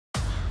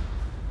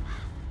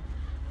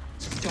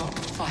Stop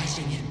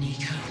fighting it,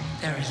 Nico.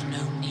 There is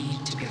no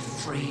need to be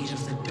afraid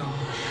of the dark.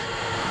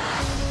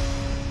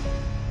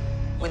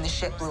 When the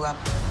ship blew up,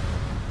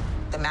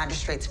 the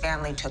magistrate's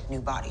family took new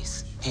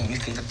bodies. Hey, you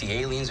think that the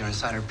aliens are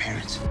inside our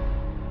parents?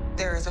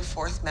 There is a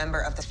fourth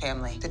member of the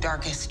family, the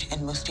darkest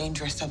and most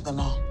dangerous of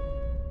them all.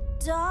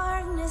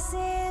 Darkness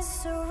is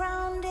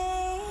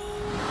surrounding.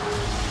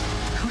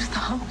 Who's the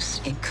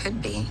host? It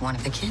could be one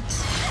of the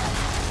kids.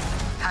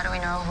 How do we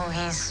know who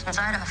he's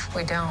inside of?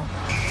 We don't.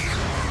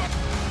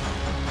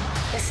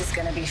 This is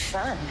gonna be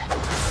fun.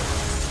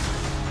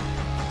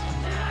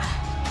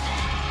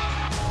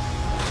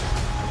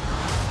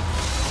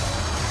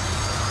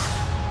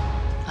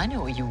 I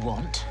know what you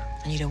want,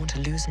 and you don't want to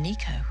lose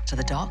Nico to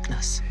the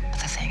darkness. But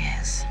the thing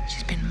is,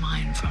 she's been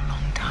mine for a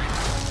long time.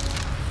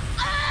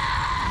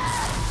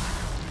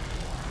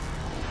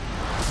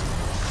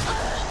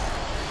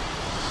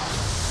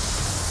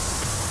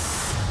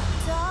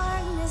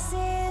 Darkness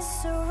is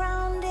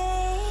surrounding.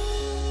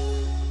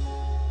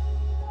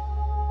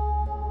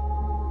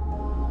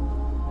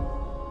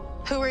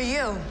 Who are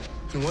you?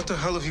 And what the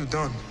hell have you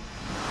done?